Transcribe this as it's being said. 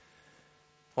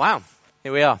Wow,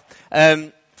 here we are.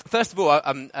 First of all,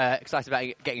 I'm excited about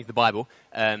getting into the Bible,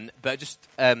 but just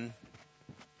want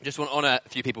to honour a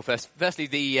few people first.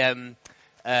 Firstly, all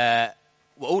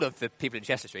of the people in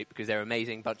Chester Street, because they're an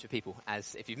amazing bunch of people,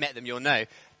 as if you've met them, you'll know.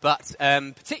 But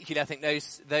particularly, I think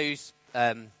those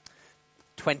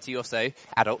 20 or so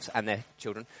adults and their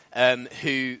children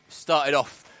who started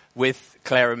off with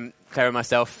Claire and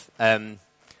myself.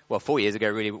 4 years ago,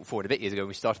 really 4 and a bit years ago,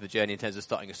 we started the journey in terms of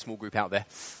starting a small group out there.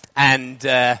 And,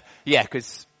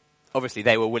 because obviously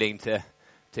they were willing to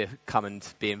come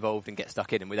and be involved and get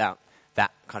stuck in, and without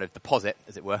that kind of deposit,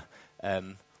 as it were,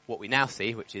 what we now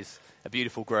see, which is a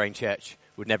beautiful growing church,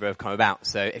 would never have come about.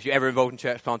 So if you're ever involved in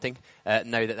church planting,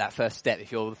 know that first step,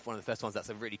 if you're one of the first ones, that's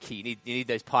a really key. You need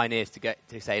those pioneers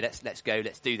to say, let's go,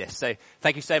 let's do this. So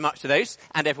thank you so much to those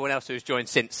and everyone else who has joined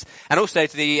since. And also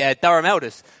to the Durham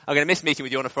elders. I'm going to miss meeting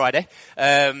with you on a Friday.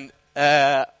 And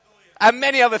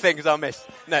many other things I'll miss.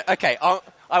 No, okay,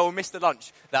 I will miss the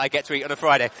lunch that I get to eat on a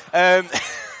Friday.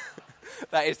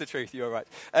 That is the truth, you're right.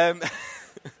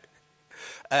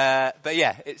 But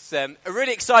yeah, it's a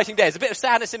really exciting day. There's a bit of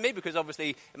sadness in me because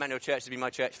obviously Emmanuel Church has been my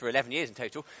church for 11 years in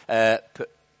total,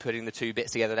 putting the two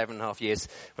bits together 11 and a half years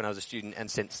when I was a student and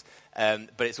since. But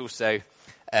it's also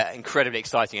incredibly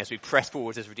exciting as we press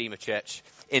forward as Redeemer Church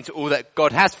into all that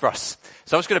God has for us.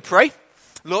 So I'm just going to pray.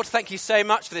 Lord, thank you so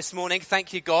much for this morning.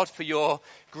 Thank you, God, for your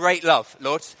great love,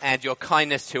 Lord, and your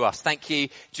kindness to us. Thank you,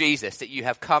 Jesus, that you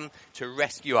have come to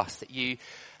rescue us, that you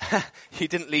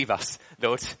didn't leave us,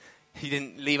 Lord. You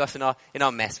didn't leave us in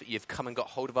our mess, but you've come and got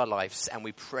hold of our lives, and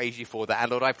we praise you for that.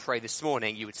 And Lord, I pray this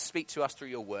morning you would speak to us through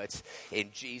your words. In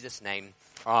Jesus' name,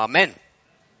 amen.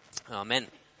 Amen.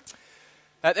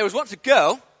 There was once a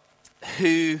girl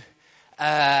who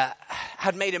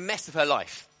had made a mess of her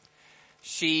life.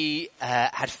 She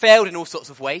had failed in all sorts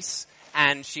of ways,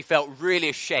 and she felt really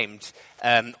ashamed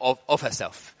of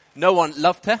herself. No one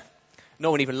loved her.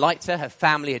 No one even liked her. Her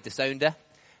family had disowned her.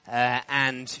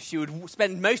 And she would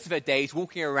spend most of her days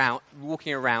walking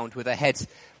around with her head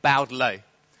bowed low,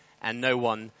 and no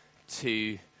one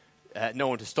to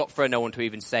stop for her, no one to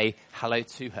even say hello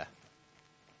to her.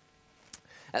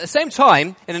 At the same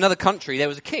time, in another country, there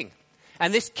was a king,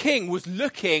 and this king was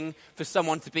looking for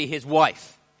someone to be his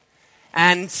wife.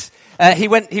 And he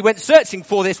went searching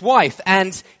for this wife,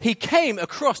 and he came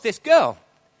across this girl.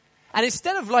 And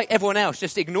instead of like everyone else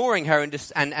just ignoring her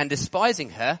and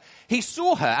despising her, he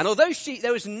saw her. And although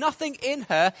there was nothing in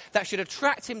her that should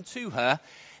attract him to her,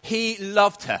 he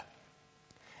loved her.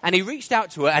 And he reached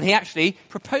out to her and he actually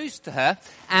proposed to her,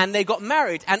 and they got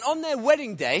married. And on their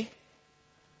wedding day,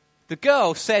 the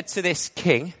girl said to this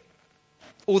king,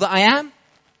 "All that I am,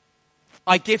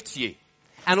 I give to you.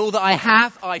 And all that I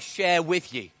have, I share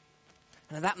with you."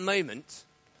 And at that moment,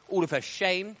 all of her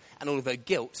shame and all of her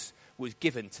guilt was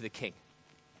given to the king.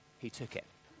 He took it.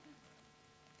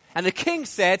 And the king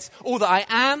said, "All that I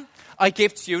am, I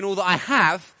give to you, and all that I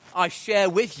have, I share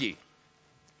with you."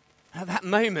 And at that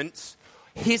moment,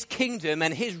 his kingdom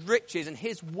and his riches and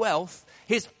his wealth,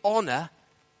 his honor,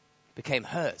 became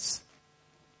hers.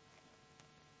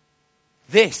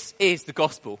 This is the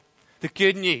gospel, the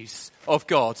good news of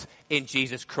God in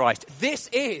Jesus Christ. This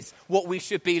is what we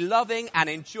should be loving and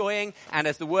enjoying, and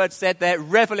as the word said there,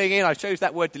 reveling in. I chose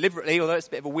that word deliberately, although it's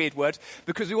a bit of a weird word,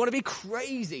 because we want to be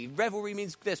crazy. Revelry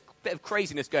means there's a bit of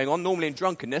craziness going on, normally in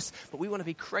drunkenness, but we want to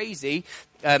be crazy,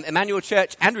 Emmanuel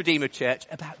Church and Redeemer Church,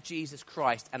 about Jesus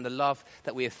Christ and the love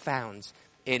that we have found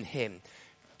in him.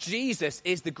 Jesus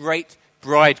is the great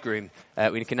bridegroom.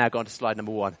 We can now go on to slide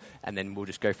number 1, and then we'll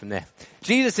just go from there.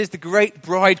 Jesus is the great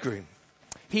bridegroom.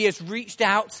 He has reached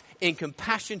out in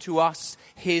compassion to us,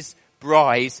 his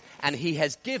bride, and he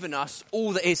has given us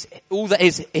all that is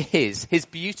his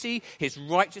beauty, his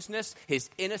righteousness, his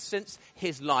innocence,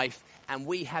 his life, and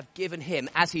we have given him,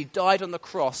 as he died on the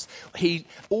cross,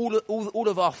 all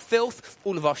of our filth,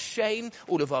 all of our shame,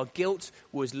 all of our guilt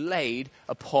was laid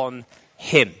upon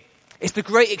him. It's the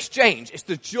great exchange. It's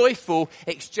the joyful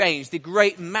exchange, the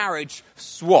great marriage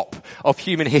swap of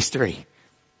human history.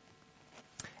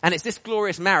 And it's this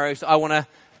glorious marriage that I want to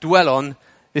dwell on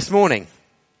this morning.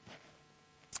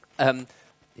 Need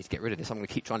to get rid of this. I'm going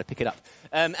to keep trying to pick it up.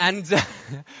 In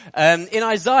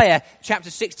Isaiah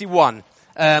chapter 61,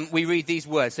 we read these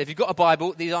words. So if you've got a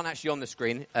Bible, these aren't actually on the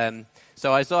screen.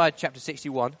 So Isaiah chapter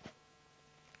 61,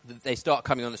 they start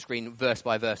coming on the screen verse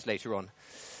by verse later on.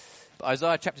 But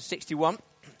Isaiah chapter 61,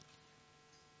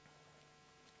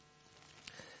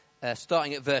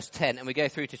 starting at verse 10, and we go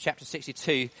through to chapter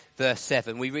 62, verse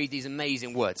 7. We read these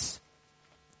amazing words.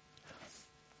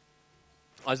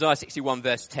 Isaiah 61,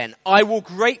 verse 10. "I will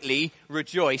greatly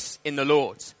rejoice in the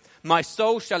Lord. My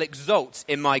soul shall exult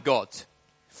in my God.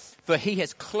 For he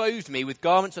has clothed me with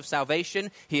garments of salvation.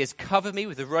 He has covered me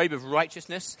with a robe of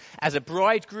righteousness. As a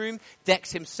bridegroom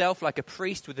decks himself like a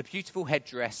priest with a beautiful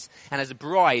headdress, and as a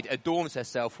bride adorns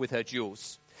herself with her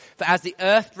jewels. For as the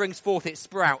earth brings forth its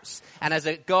sprouts, and as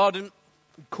a garden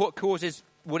causes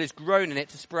what is grown in it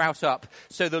to sprout up,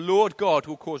 so the Lord God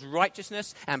will cause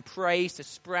righteousness and praise to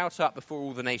sprout up before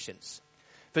all the nations.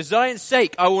 For Zion's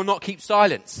sake I will not keep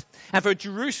silence, and for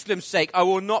Jerusalem's sake I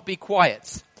will not be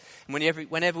quiet.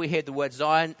 Whenever we hear the word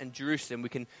Zion and Jerusalem,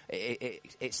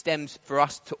 it stems for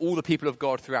us to all the people of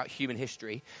God throughout human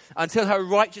history, until her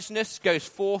righteousness goes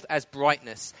forth as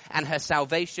brightness, and her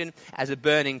salvation as a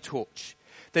burning torch.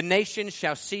 The nations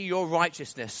shall see your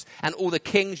righteousness, and all the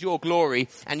kings your glory,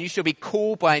 and you shall be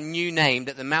called by a new name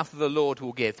that the mouth of the Lord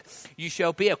will give. You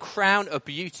shall be a crown of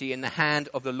beauty in the hand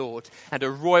of the Lord, and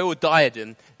a royal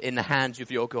diadem in the hands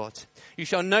of your God. You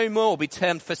shall no more be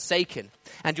termed forsaken,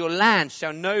 and your land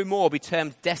shall no more be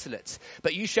termed desolate,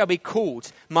 but you shall be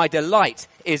called, my delight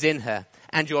is in her,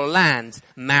 and your land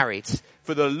married.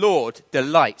 For the Lord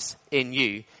delights in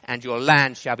you, and your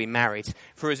land shall be married.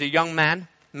 For as a young man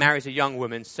marries a young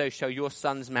woman, so shall your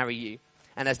sons marry you.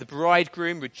 And as the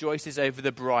bridegroom rejoices over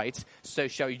the bride, so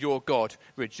shall your God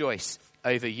rejoice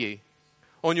over you.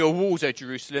 On your walls, O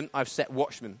Jerusalem, I've set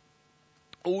watchmen.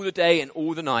 All the day and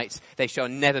all the night, they shall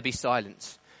never be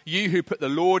silent. You who put the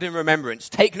Lord in remembrance,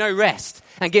 take no rest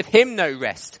and give him no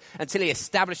rest until he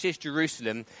establishes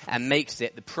Jerusalem and makes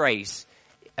it a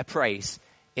praise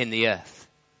in the earth.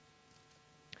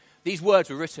 These words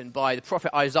were written by the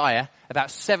prophet Isaiah about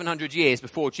 700 years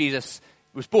before Jesus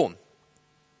was born.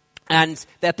 And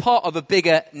they're part of a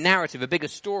bigger narrative, a bigger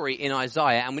story in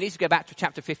Isaiah. And we need to go back to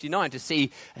chapter 59 to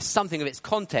see something of its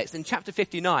context. In chapter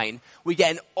 59, we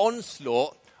get an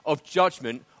onslaught of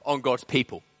judgment on God's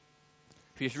people.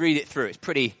 If you just read it through, it's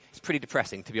pretty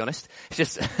depressing, to be honest. It's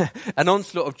just an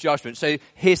onslaught of judgment. So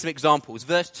here's some examples.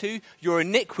 Verse 2, your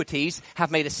iniquities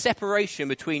have made a separation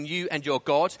between you and your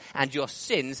God, and your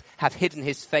sins have hidden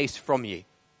his face from you.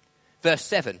 Verse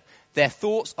 7, their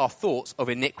thoughts are thoughts of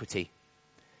iniquity.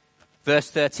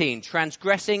 Verse 13,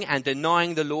 transgressing and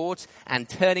denying the Lord and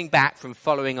turning back from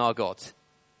following our God.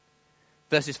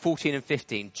 Verses 14 and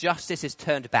 15, justice is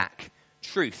turned back,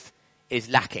 truth is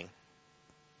lacking.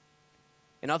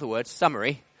 In other words,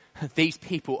 summary, these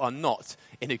people are not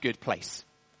in a good place.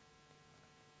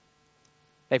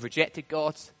 They've rejected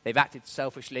God, they've acted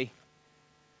selfishly,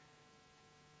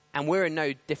 and we're in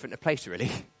no different a place,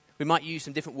 really. We might use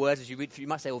some different words as you read through. You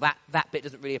might say, well, that bit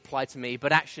doesn't really apply to me,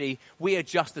 but actually, we are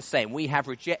just the same. We have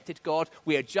rejected God.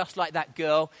 We are just like that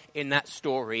girl in that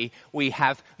story. We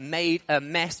have made a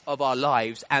mess of our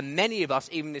lives, and many of us,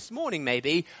 even this morning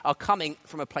maybe, are coming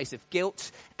from a place of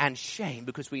guilt and shame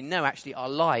because we know actually our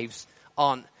lives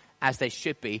aren't as they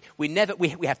should be. We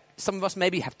have, some of us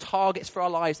maybe have targets for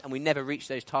our lives and we never reach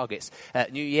those targets.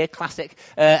 New Year, classic.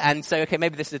 And so, okay,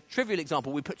 maybe this is a trivial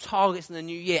example. We put targets in the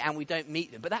new year and we don't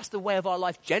meet them. But that's the way of our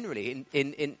life generally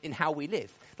in how we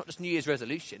live. Not just New Year's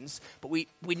resolutions, but we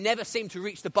never seem to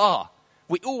reach the bar.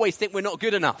 We always think we're not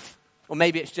good enough. Or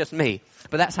maybe it's just me.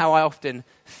 But that's how I often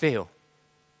feel.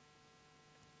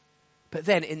 But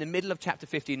then in the middle of chapter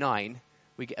 59,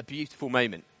 we get a beautiful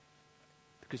moment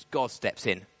because God steps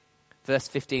in. Verse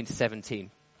 15 to 17.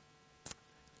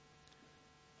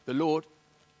 The Lord,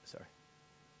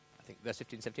 I think verse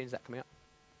 15 to 17, is that coming up?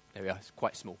 There we are, it's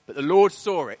quite small. But the Lord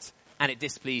saw it, and it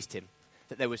displeased him,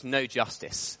 that there was no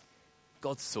justice.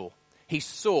 God saw. He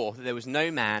saw that there was no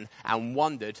man, and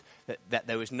wondered that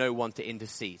there was no one to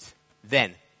intercede.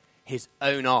 Then his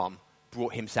own arm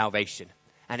brought him salvation,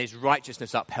 and his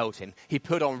righteousness upheld him. He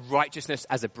put on righteousness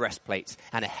as a breastplate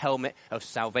and a helmet of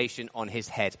salvation on his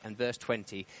head. And verse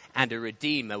 20, and a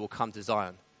redeemer will come to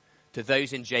Zion, to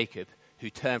those in Jacob who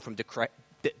turn from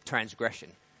transgression,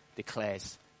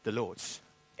 declares the Lord.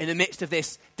 In the midst of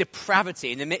this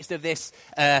depravity, in the midst of this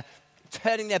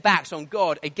turning their backs on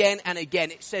God again and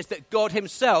again, it says that God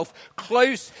himself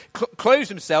clothes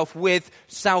himself with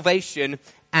salvation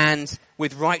and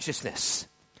with righteousness.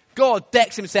 God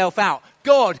decks himself out.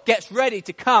 God gets ready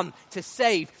to come to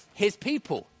save his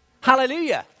people.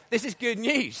 Hallelujah. This is good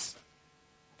news.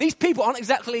 These people aren't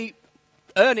exactly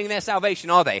earning their salvation,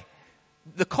 are they?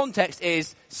 The context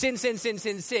is sin,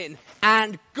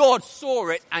 and God saw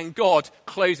it, and God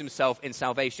clothes himself in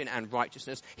salvation and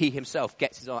righteousness. He himself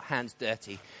gets his hands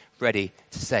dirty, ready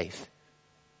to save.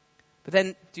 But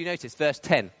then, do you notice verse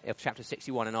 10 of chapter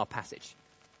 61 in our passage?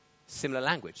 Similar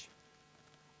language.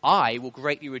 I will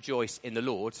greatly rejoice in the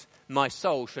Lord. My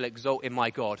soul shall exult in my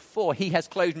God, for he has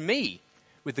clothed me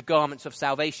with the garments of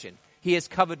salvation. He has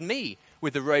covered me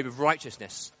with the robe of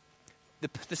righteousness.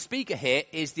 the speaker here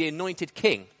is the anointed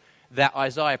king that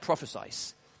Isaiah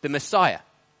prophesies, the Messiah,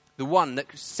 the one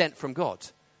that's sent from God.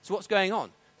 So what's going on?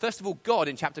 First of all, God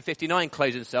in chapter 59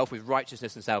 clothes himself with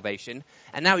righteousness and salvation,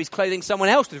 and now he's clothing someone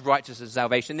else with righteousness and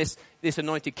salvation, this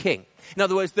anointed king. In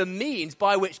other words, the means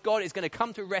by which God is going to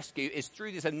come to rescue is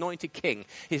through this anointed king.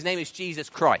 His name is Jesus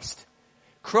Christ.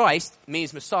 Christ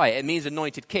means Messiah. It means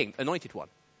anointed king, anointed one.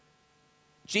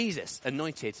 Jesus,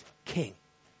 anointed king.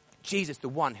 Jesus, the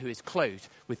one who is clothed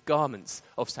with garments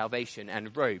of salvation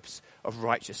and robes of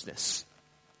righteousness.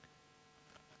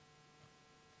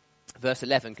 Verse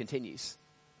 11 continues.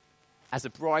 As a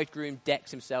bridegroom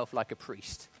decks himself like a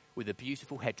priest with a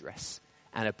beautiful headdress,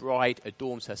 and a bride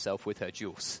adorns herself with her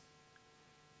jewels.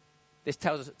 This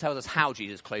tells us how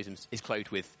Jesus is clothed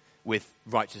with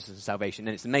righteousness and salvation,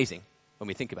 and it's amazing when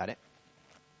we think about it.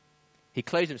 He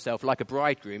clothes himself like a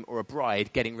bridegroom or a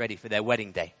bride getting ready for their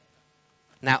wedding day.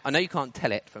 Now, I know you can't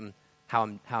tell it from how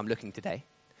I'm looking today,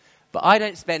 but I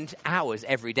don't spend hours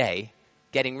every day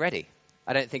getting ready.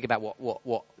 I don't think about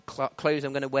what clothes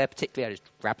I'm going to wear particularly. I just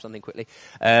grab something quickly.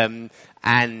 I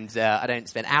don't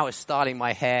spend hours styling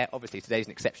my hair. Obviously, today's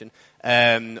an exception.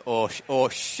 Or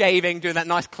shaving, doing that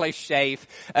nice close shave.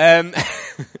 Having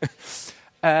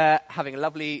a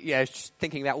lovely,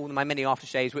 thinking about all of my many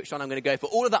aftershaves, which one I'm going to go for.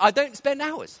 All of that. I don't spend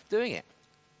hours doing it.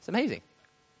 It's amazing.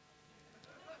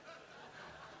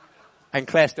 And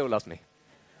Claire still loves me.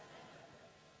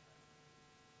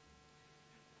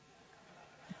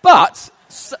 But,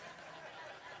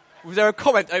 was there a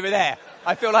comment over there?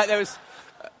 I feel like there was...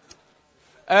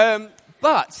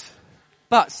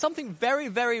 But something very,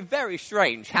 very, very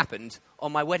strange happened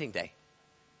on my wedding day.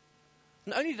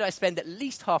 Not only did I spend at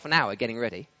least half an hour getting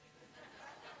ready,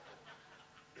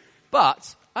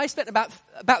 but I spent about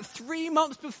 3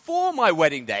 months before my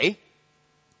wedding day,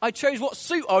 I chose what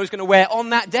suit I was going to wear on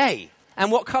that day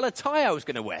and what colour tie I was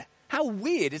going to wear. How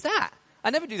weird is that? I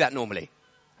never do that normally.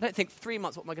 I don't think 3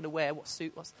 months, what am I going to wear, what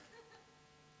suit,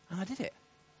 and I did it.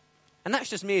 And that's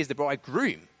just me as the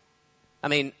bridegroom. I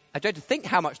mean, I don't think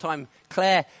how much time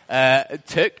Claire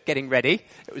took getting ready.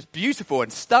 It was beautiful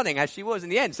and stunning as she was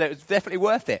in the end, so it was definitely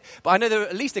worth it. But I know there were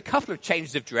at least a couple of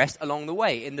changes of dress along the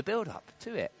way in the build-up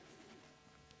to it.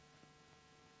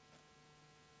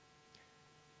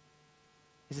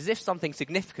 It's as if something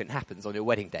significant happens on your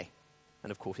wedding day. And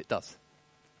of course it does.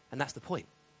 And that's the point.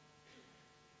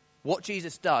 What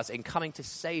Jesus does in coming to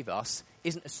save us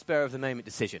isn't a spur-of-the-moment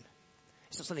decision.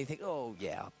 It's not something you think, oh,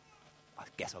 yeah, I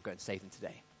guess I'll go and save them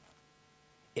today.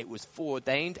 It was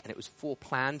foreordained, and it was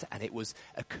foreplanned, and it was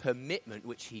a commitment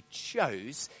which he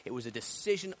chose. It was a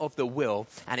decision of the will,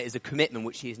 and it is a commitment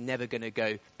which he is never going to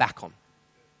go back on.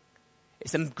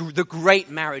 It's the great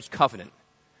marriage covenant.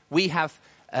 We have,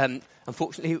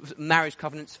 unfortunately, marriage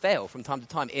covenants fail from time to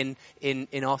time in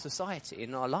our society,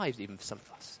 in our lives, even for some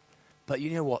of us. But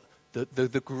you know what?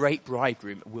 The great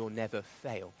bridegroom will never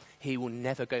fail. He will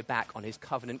never go back on his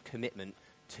covenant commitment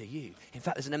to you. In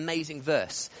fact, there's an amazing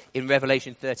verse in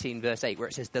Revelation 13, verse 8, where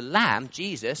it says, the Lamb,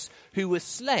 Jesus, who was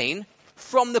slain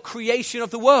from the creation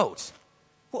of the world.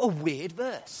 What a weird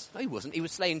verse. No, he wasn't. He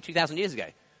was slain 2,000 years ago.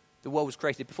 The world was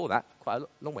created before that, quite a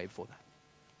long way before that.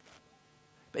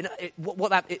 But what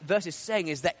that verse is saying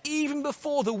is that even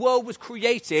before the world was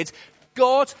created,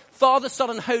 God, Father, Son,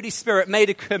 and Holy Spirit made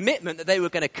a commitment that they were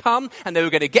going to come and they were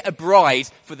going to get a bride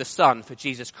for the Son, for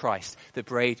Jesus Christ, the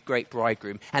great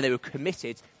bridegroom. And they were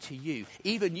committed to you.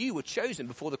 Even you were chosen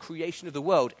before the creation of the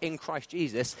world in Christ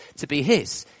Jesus to be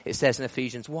his, it says in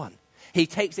Ephesians 1. He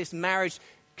takes this marriage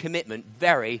commitment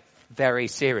very, very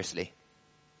seriously.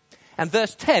 And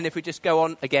verse 10, if we just go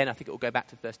on, again, I think it will go back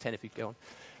to verse 10 if we go on.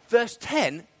 Verse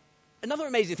 10, another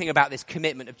amazing thing about this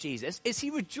commitment of Jesus is he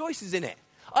rejoices in it.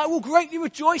 I will greatly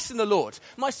rejoice in the Lord.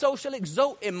 My soul shall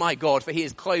exult in my God, for he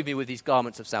has clothed me with these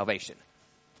garments of salvation.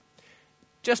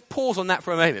 Just pause on that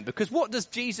for a moment, because what does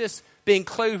Jesus being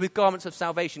clothed with garments of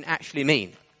salvation actually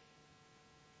mean?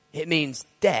 It means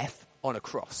death on a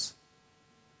cross.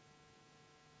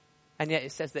 And yet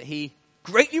it says that he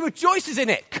greatly rejoices in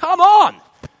it. Come on!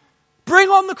 Bring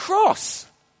on the cross!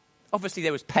 Obviously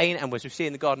there was pain, and as we see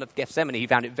in the Garden of Gethsemane, he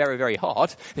found it very, very hard.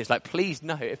 And it's like, please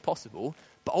no, if possible.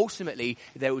 But ultimately,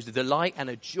 there was a delight and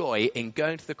a joy in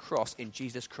going to the cross in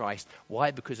Jesus Christ. Why?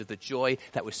 Because of the joy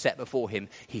that was set before him.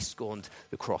 He scorned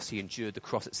the cross. He endured the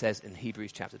cross, it says in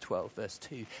Hebrews chapter 12, verse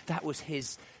 2. That was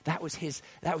his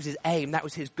aim. That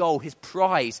was his goal, his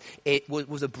prize. It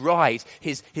was a bride.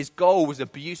 His goal was a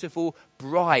beautiful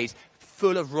bride,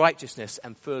 full of righteousness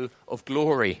and full of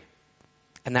glory.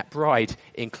 And that bride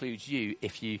includes you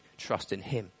if you trust in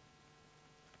him.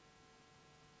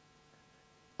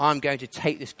 I'm going to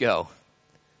take this girl,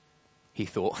 he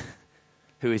thought.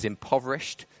 who is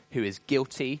impoverished, who is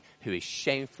guilty, who is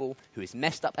shameful, who is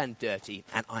messed up and dirty,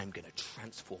 and I'm going to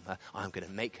transform her. I'm going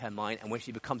to make her mine. And when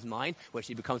she becomes mine, when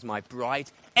she becomes my bride,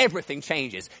 everything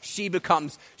changes. She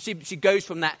goes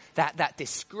from that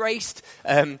disgraced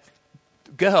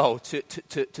girl to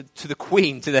the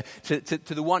queen, to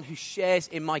the one who shares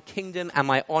in my kingdom and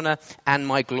my honor and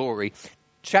my glory.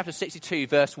 Chapter 62,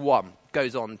 verse 1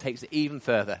 goes on and takes it even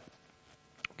further.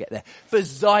 Get there. For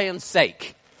Zion's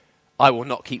sake, I will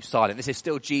not keep silent. This is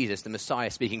still Jesus, the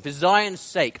Messiah, speaking. For Zion's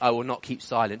sake, I will not keep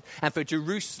silent. And for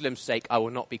Jerusalem's sake, I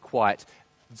will not be quiet.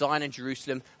 Zion and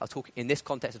Jerusalem, in this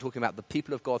context, I'm talking about the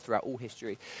people of God throughout all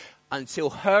history. Until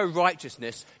her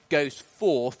righteousness goes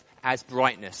forth as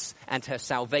brightness and her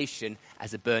salvation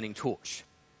as a burning torch.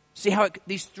 See how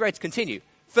these threads continue.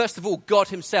 First of all, God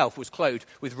himself was clothed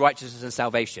with righteousness and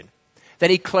salvation.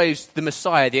 Then he clothes the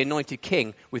Messiah, the anointed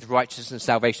king, with righteousness and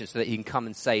salvation so that he can come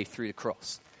and save through the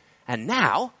cross. And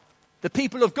now, the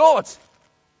people of God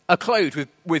are clothed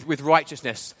with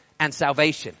righteousness and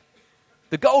salvation.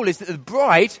 The goal is that the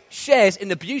bride shares in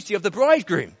the beauty of the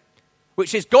bridegroom,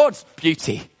 which is God's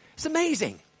beauty. It's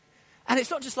amazing. And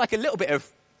it's not just like a little bit of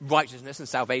righteousness and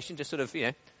salvation, just sort of,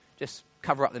 just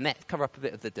cover up the net, cover up a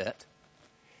bit of the dirt.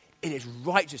 It is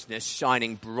righteousness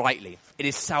shining brightly. It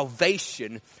is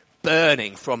salvation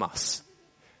burning from us.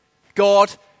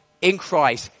 God, in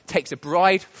Christ, takes a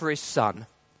bride for his son,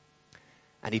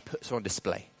 and he puts her on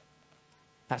display.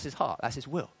 That's his heart. That's his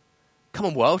will. Come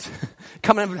on, world.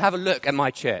 Come and have a look at my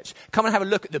church. Come and have a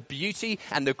look at the beauty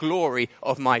and the glory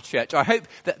of my church. I hope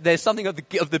that there's something of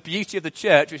the beauty of the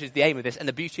church, which is the aim of this, and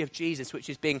the beauty of Jesus, which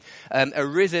is being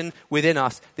arisen within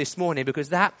us this morning, because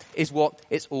that is what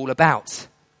it's all about.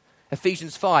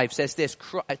 Ephesians 5 says this,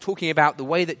 talking about the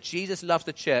way that Jesus loves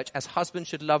the church as husbands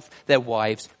should love their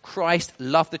wives. Christ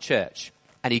loved the church,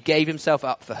 and he gave himself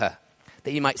up for her,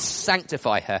 that he might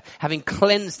sanctify her, having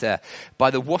cleansed her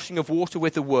by the washing of water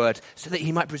with the word, so that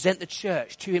he might present the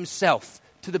church to himself,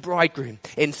 to the bridegroom,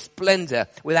 in splendor,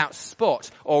 without spot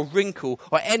or wrinkle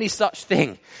or any such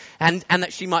thing, and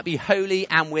that she might be holy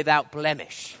and without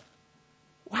blemish.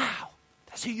 Wow,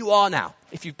 that's who you are now.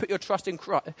 If you put your trust in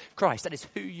Christ, that is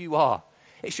who you are.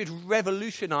 It should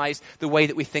revolutionize the way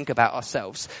that we think about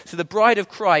ourselves. So the bride of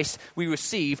Christ, we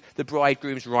receive the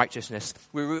bridegroom's righteousness.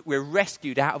 We're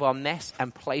rescued out of our mess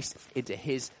and placed into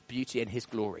his beauty and his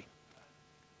glory.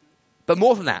 But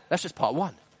more than that, that's just part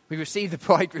one. We receive the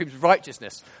bridegroom's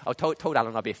righteousness. I told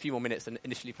Alan I'd be a few more minutes than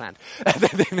initially planned.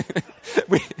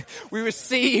 we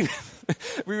receive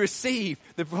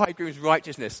the bridegroom's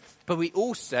righteousness, but we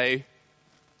also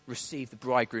receive the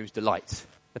bridegroom's delight.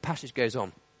 The passage goes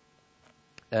on.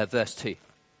 Verse 2.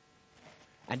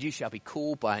 And you shall be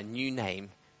called by a new name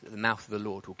that the mouth of the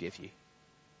Lord will give you.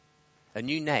 A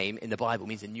new name in the Bible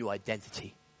means a new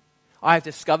identity. I have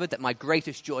discovered that my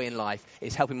greatest joy in life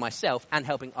is helping myself and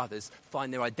helping others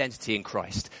find their identity in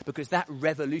Christ, because that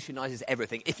revolutionizes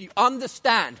everything. If you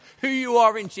understand who you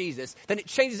are in Jesus, then it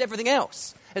changes everything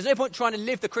else. There's no point trying to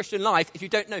live the Christian life if you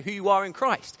don't know who you are in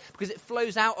Christ, because it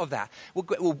flows out of that.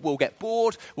 We'll get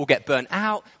bored, we'll get burnt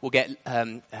out, we'll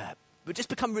just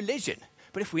become religion.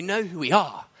 But if we know who we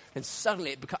are, then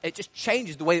suddenly it just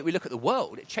changes the way that we look at the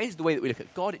world. It changes the way that we look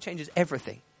at God. It changes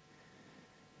everything.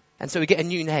 And so we get a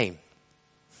new name.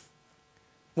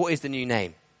 What is the new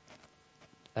name?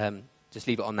 Just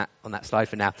leave it on that slide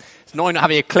for now. It's not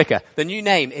having a clicker. The new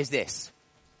name is this.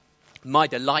 My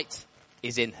delight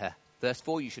is in her. Verse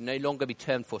 4, you shall no longer be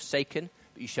termed forsaken,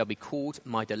 but you shall be called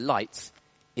my delight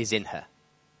is in her.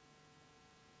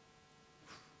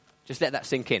 Just let that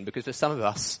sink in, because for some of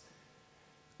us,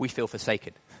 we feel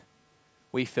forsaken.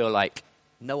 We feel like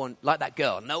no one, like that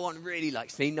girl, no one really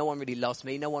likes me, no one really loves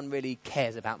me, no one really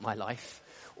cares about my life.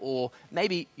 Or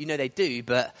maybe, they do,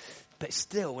 but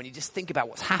still, when you just think about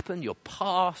what's happened, your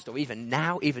past, or even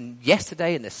now, even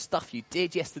yesterday, and the stuff you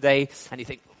did yesterday, and you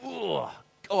think, oh,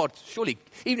 God, surely,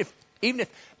 even if,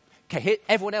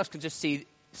 everyone else can just see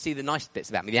the nice bits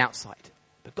about me, the outside,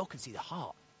 but God can see the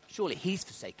heart. Surely he's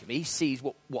forsaken me. He sees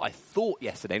what I thought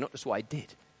yesterday, not just what I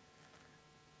did.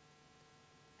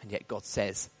 And yet God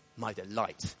says, my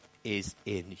delight is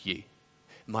in you.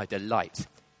 My delight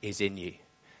is in you.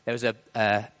 There was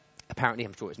apparently,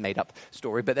 I'm sure it's a made up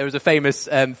story, but there was a famous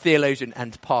theologian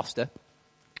and pastor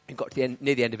who got to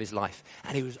near the end of his life,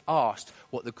 and he was asked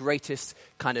what the greatest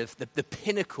kind of the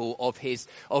pinnacle of his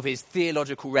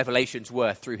theological revelations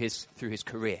were through his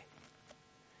career.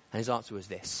 And his answer was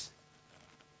this: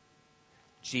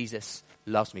 Jesus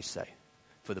loves me so,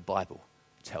 for the Bible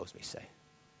tells me so.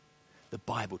 The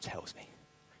Bible tells me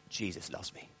Jesus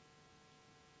loves me.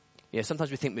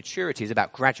 Sometimes we think maturity is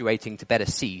about graduating to better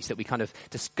seas, that we kind of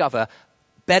discover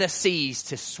better seas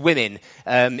to swim in,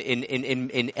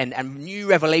 and new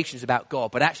revelations about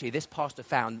God. But actually, this pastor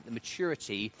found the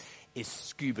maturity is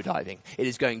scuba diving. It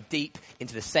is going deep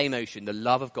into the same ocean, the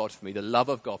love of God for me, the love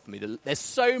of God for me. There's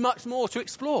so much more to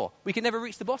explore. We can never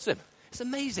reach the bottom. It's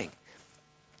amazing.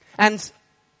 And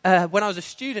when I was a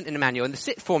student in Emmanuel, in the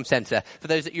Sixth Form Centre, for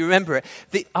those that you remember it,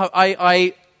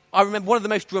 I remember one of the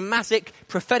most dramatic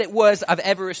prophetic words I've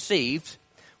ever received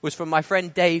was from my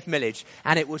friend Dave Millage,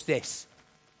 and it was this: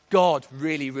 God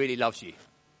really, really loves you.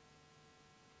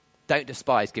 Don't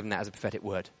despise giving that as a prophetic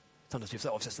word. Sometimes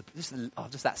people say,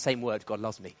 just that same word, God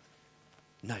loves me.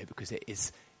 No, because it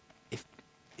is,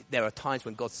 there are times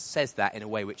when God says that in a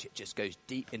way which it just goes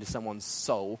deep into someone's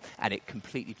soul and it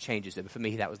completely changes them. For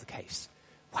me, that was the case.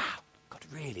 Wow, God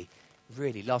really,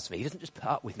 really loves me. He doesn't just put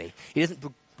up with me. He doesn't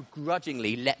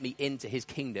begrudgingly let me into his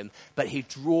kingdom, but he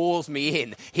draws me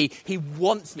in. He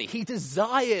wants me. He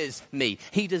desires me.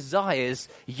 He desires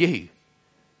you.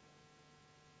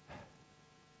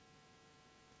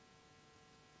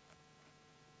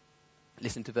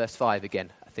 Listen to verse 5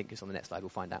 again. I think it's on the next slide. We'll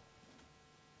find out.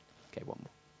 Okay, one more.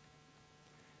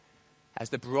 As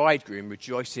the bridegroom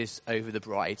rejoices over the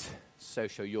bride, so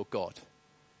shall your God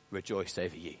rejoice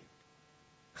over you.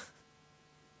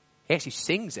 He actually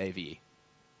sings over you.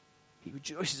 He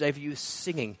rejoices over you with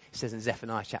singing, it says in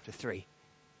Zephaniah chapter 3.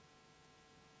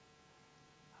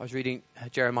 I was reading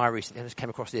Jeremiah recently and I just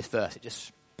came across this verse. It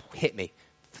just hit me.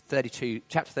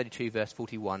 Chapter 32, verse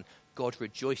 41. God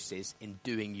rejoices in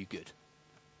doing you good.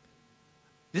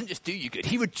 He doesn't just do you good.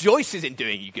 He rejoices in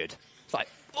doing you good. It's like,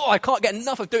 I can't get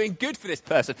enough of doing good for this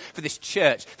person, for this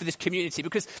church, for this community,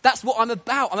 because that's what I'm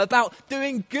about. I'm about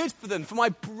doing good for them, for my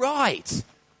bride.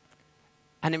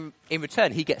 And in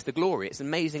return, he gets the glory. It's an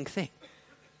amazing thing.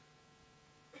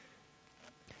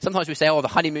 Sometimes we say, the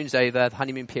honeymoon's over, the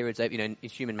honeymoon period's over, in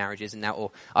human marriages, and now,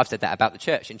 or I've said that about the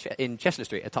church in Chestnut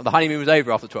Street. At the time, the honeymoon was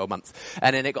over after 12 months,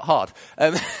 and then it got hard.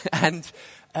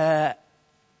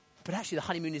 But actually, the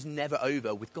honeymoon is never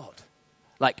over with God.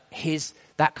 Like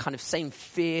that kind of same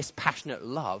fierce, passionate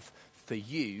love for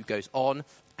you goes on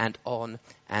and on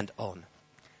and on.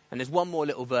 And there's one more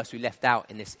little verse we left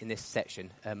out in this section.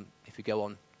 If we go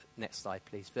on, next slide,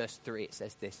 please. Verse 3, it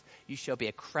says this: "You shall be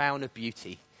a crown of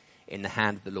beauty in the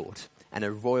hand of the Lord, and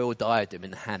a royal diadem in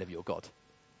the hand of your God."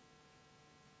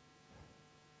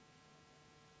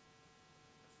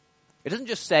 It doesn't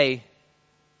just say,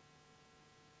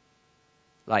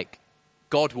 like,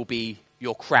 God will be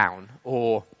your crown,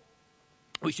 or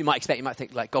which you might expect. You might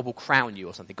think, like, God will crown you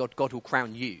or something. God will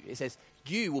crown you. It says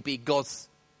you will be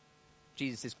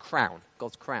Jesus' crown,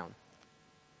 God's crown.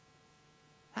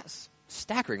 That's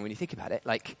staggering when you think about it.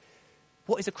 Like,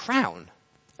 what is a crown?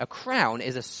 A crown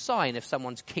is a sign of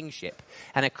someone's kingship,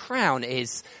 and a crown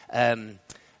is sign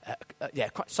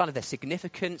of their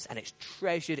significance, and it's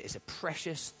treasured. It's a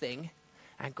precious thing,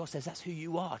 and God says, "That's who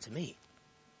you are to me.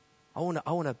 I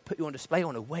want to put you on display. I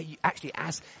want to wear you. Actually,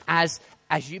 as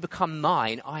you become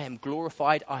mine, I am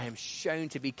glorified. I am shown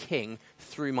to be king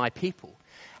through my people."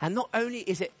 And not only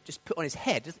is it just put on his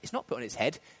head, it's not put on his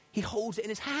head. He holds it in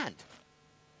his hand.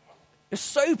 It's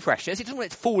so precious. He doesn't want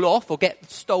it to fall off or get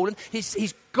stolen.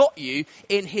 He's got you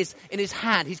in his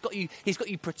hand. He's got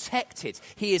you protected.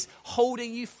 He is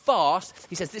holding you fast.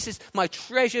 He says, "This is my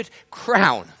treasured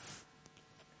crown."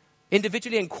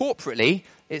 Individually and corporately,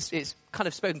 it's kind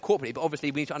of spoken corporately, but obviously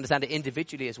we need to understand it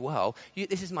individually as well.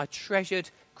 This is my treasured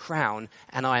crown,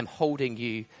 and I am holding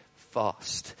you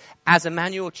fast. As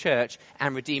Emmanuel Church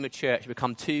and Redeemer Church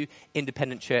become two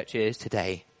independent churches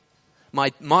today,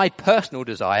 my personal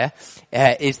desire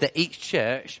is that each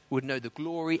church would know the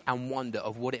glory and wonder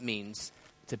of what it means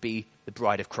to be the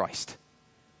bride of Christ.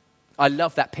 I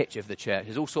love that picture of the church.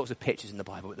 There's all sorts of pictures in the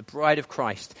Bible, but the bride of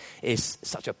Christ is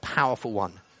such a powerful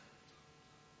one.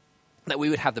 That we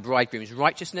would have the bridegroom's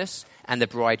righteousness and the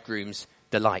bridegroom's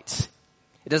delight.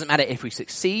 It doesn't matter if we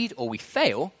succeed or we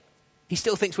fail, he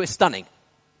still thinks we're stunning.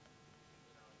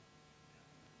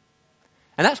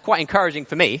 And that's quite encouraging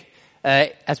for me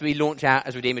as we launch out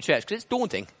as Redeemer Church, because it's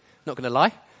daunting, not going to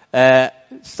lie.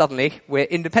 Suddenly we're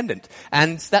independent,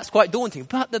 and that's quite daunting.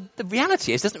 But the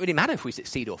reality is it doesn't really matter if we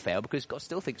succeed or fail, because God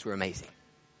still thinks we're amazing.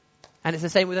 And it's the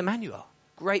same with Emmanuel.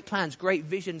 Great plans, great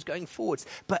visions going forwards.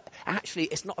 But actually,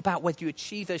 it's not about whether you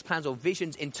achieve those plans or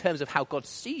visions in terms of how God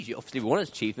sees you. Obviously, we want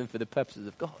to achieve them for the purposes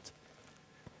of God.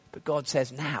 But God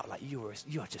says now, like, you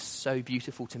are just so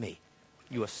beautiful to me.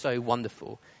 You are so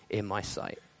wonderful in my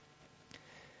sight.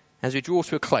 As we draw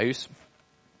to a close,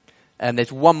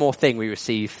 there's one more thing we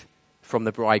receive from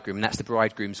the bridegroom, and that's the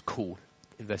bridegroom's call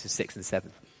in verses 6 and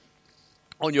 7.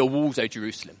 "On your walls, O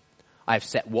Jerusalem, I have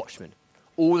set watchmen,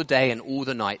 all the day and all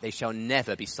the night. They shall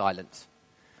never be silent.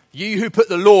 You who put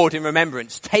the Lord in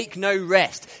remembrance, take no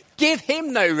rest. Give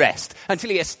him no rest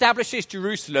until he establishes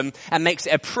Jerusalem and makes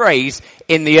it a praise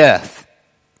in the earth.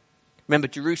 Remember,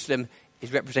 Jerusalem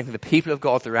is representing the people of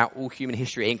God throughout all human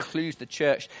history. It includes the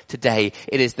church today.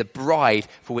 It is the bride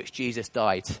for which Jesus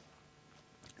died.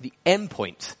 The end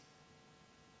point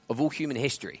of all human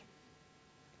history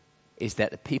is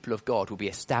that the people of God will be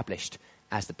established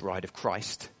as the bride of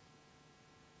Christ.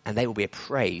 And they will be a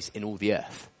praise in all the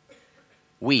earth.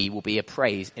 We will be a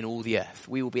praise in all the earth.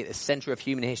 We will be at the center of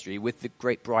human history with the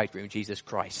great bridegroom, Jesus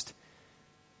Christ.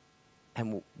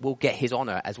 And we'll get his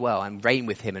honor as well and reign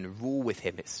with him and rule with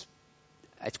him. It's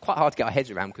quite hard to get our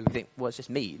heads around because we think, well, it's just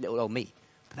me, little old me.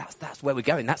 But that's where we're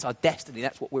going. That's our destiny.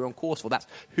 That's what we're on course for. That's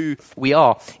who we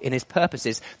are in his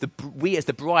purposes. We as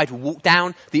the bride will walk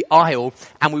down the aisle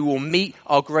and we will meet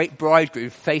our great bridegroom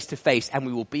face to face, and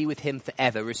we will be with him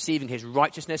forever, receiving his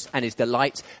righteousness and his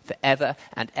delight forever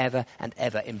and ever and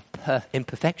ever in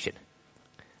perfection.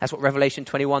 That's what Revelation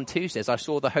 21:2 says. I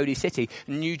saw the holy city,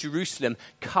 New Jerusalem,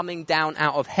 coming down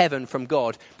out of heaven from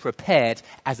God, prepared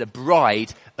as a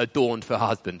bride adorned for her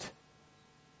husband.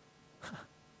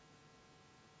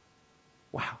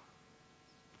 Wow.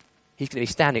 He's going to be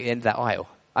standing at the end of that aisle.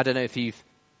 I don't know if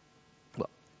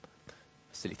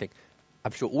silly thing.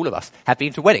 I'm sure all of us have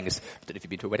been to weddings. I don't know if you've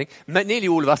been to a wedding. Nearly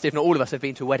all of us, if not all of us, have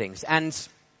been to weddings. And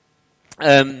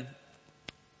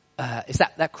it's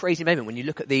that crazy moment when you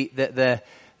look at the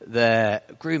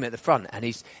groom at the front, and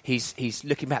he's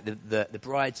looking back, the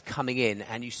bride's coming in,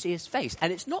 and you see his face.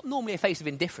 And it's not normally a face of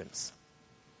indifference.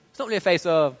 It's not normally a face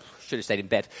of, should have stayed in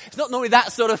bed. It's not normally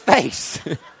that sort of face.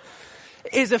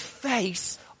 It is a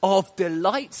face of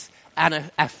delight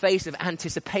and a face of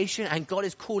anticipation, and God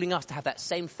is calling us to have that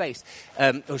same face.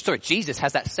 Jesus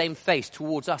has that same face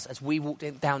towards us as we walk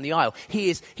down the aisle.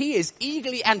 He is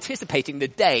eagerly anticipating the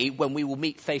day when we will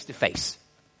meet face to face.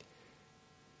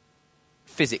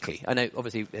 Physically. I know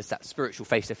obviously there's that spiritual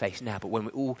face to face now, but when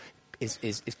we all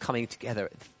is coming together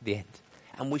at the end.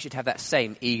 And we should have that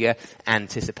same eager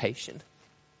anticipation.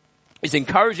 It's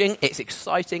encouraging, it's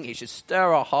exciting, it should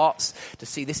stir our hearts to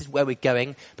see this is where we're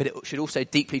going, but it should also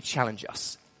deeply challenge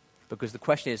us. Because the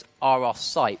question is, are our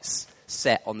sights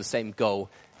set on the same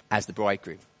goal as the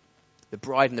bridegroom? The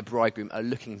bride and the bridegroom are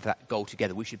looking for that goal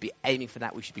together. We should be aiming for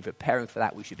that, we should be preparing for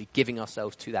that, we should be giving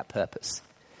ourselves to that purpose.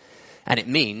 And it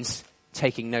means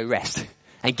taking no rest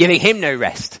and giving him no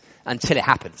rest until it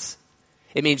happens.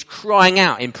 It means crying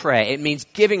out in prayer. It means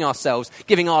giving ourselves,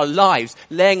 giving our lives,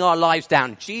 laying our lives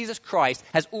down. Jesus Christ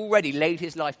has already laid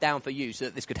his life down for you so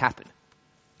that this could happen.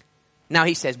 Now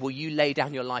he says, will you lay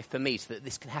down your life for me so that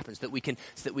this can happen, so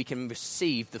that we can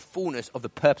receive the fullness of the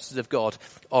purposes of God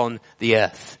on the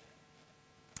earth.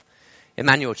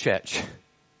 Emmanuel Church,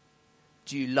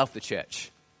 do you love the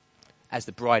church as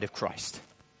the bride of Christ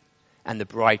and the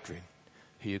bridegroom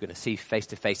who you're going to see face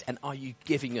to face? And are you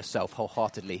giving yourself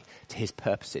wholeheartedly to his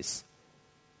purposes?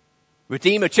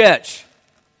 Redeemer Church,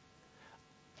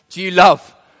 do you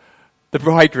love the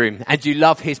bridegroom and do you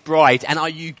love his bride? And are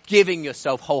you giving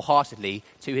yourself wholeheartedly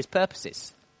to his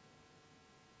purposes?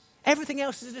 Everything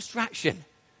else is a distraction.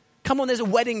 Come on, there's a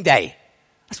wedding day.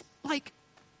 That's like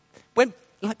when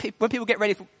people get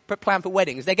ready for plan for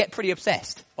weddings, they get pretty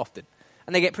obsessed often.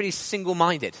 And they get pretty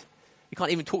single-minded. You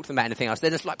can't even talk to them about anything else. They're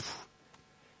just like,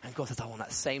 and God says, I want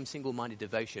that same single-minded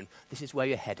devotion. This is where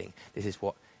you're heading. This is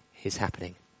what is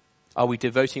happening. Are we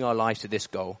devoting our lives to this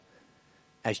goal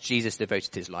as Jesus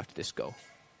devoted his life to this goal,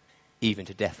 even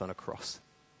to death on a cross?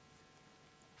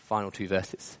 Final 2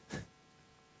 verses.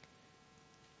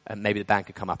 Maybe the band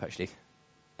could come up, actually,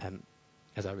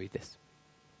 as I read this.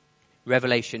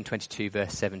 Revelation 22,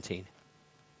 verse 17.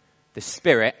 The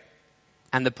Spirit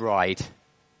and the bride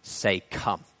say,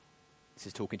 come. This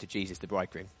is talking to Jesus, the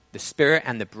bridegroom. The Spirit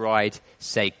and the bride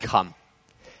say, come.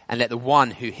 And let the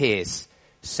one who hears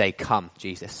say, come,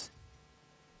 Jesus.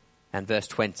 And verse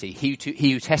 20, he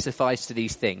who testifies to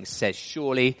these things says,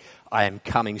 surely I am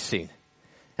coming soon.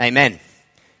 Amen.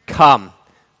 Come,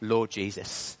 Lord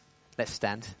Jesus. Let's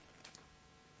stand.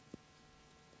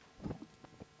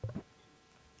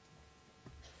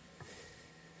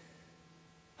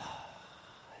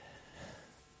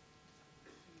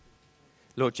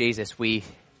 Lord Jesus, we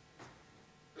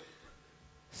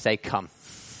say, come.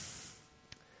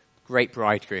 Great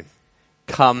bridegroom.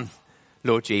 Come,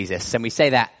 Lord Jesus. And we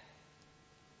say that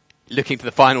looking for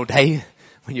the final day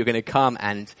when you're going to come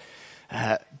and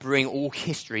bring all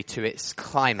history to its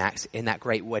climax in that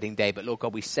great wedding day. But Lord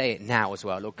God, we say it now as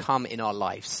well. Lord, come in our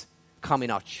lives. Come in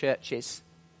our churches.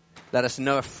 Let us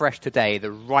know afresh today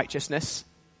the righteousness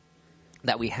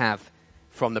that we have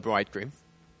from the bridegroom.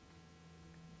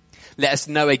 Let us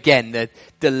know again the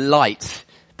delight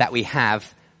that we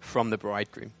have from the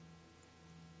bridegroom.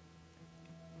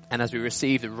 And as we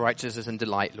receive the righteousness and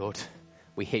delight, Lord,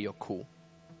 we hear your call.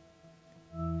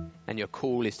 And your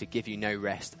call is to give you no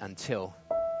rest until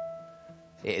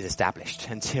it is established,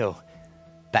 until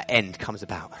that end comes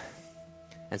about.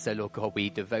 And so, Lord God, we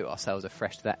devote ourselves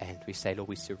afresh to that end. We say, Lord,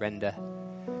 we surrender.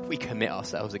 We commit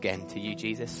ourselves again to you,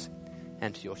 Jesus,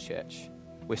 and to your church.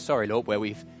 We're sorry, Lord, where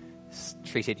we've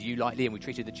treated you lightly and we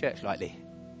treated the church lightly.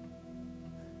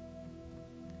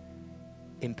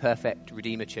 Imperfect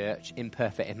Redeemer Church,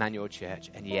 imperfect Emmanuel Church,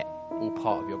 and yet all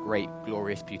part of your great,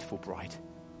 glorious, beautiful bride.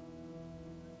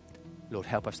 Lord,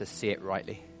 help us to see it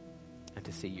rightly and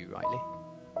to see you rightly.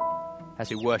 As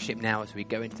we worship now, as we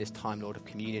go into this time, Lord, of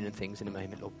communion and things in a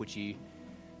moment, Lord, would you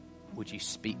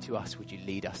speak to us? Would you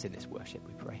lead us in this worship,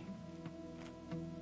 we pray?